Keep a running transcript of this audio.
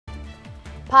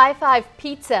Pi 5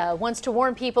 Pizza wants to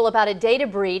warn people about a data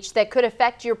breach that could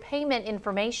affect your payment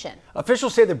information.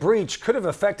 Officials say the breach could have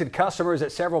affected customers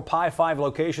at several Pi 5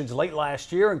 locations late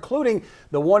last year, including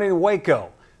the one in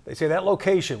Waco. They say that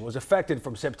location was affected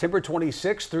from September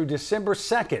 26th through December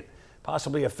 2nd.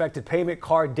 Possibly affected payment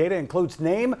card data includes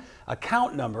name,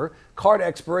 account number, card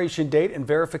expiration date, and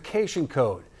verification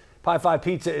code. Pi 5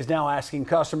 Pizza is now asking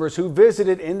customers who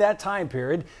visited in that time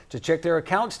period to check their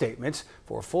account statements.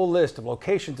 For a full list of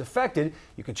locations affected,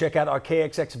 you can check out our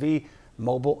KXXV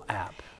mobile app.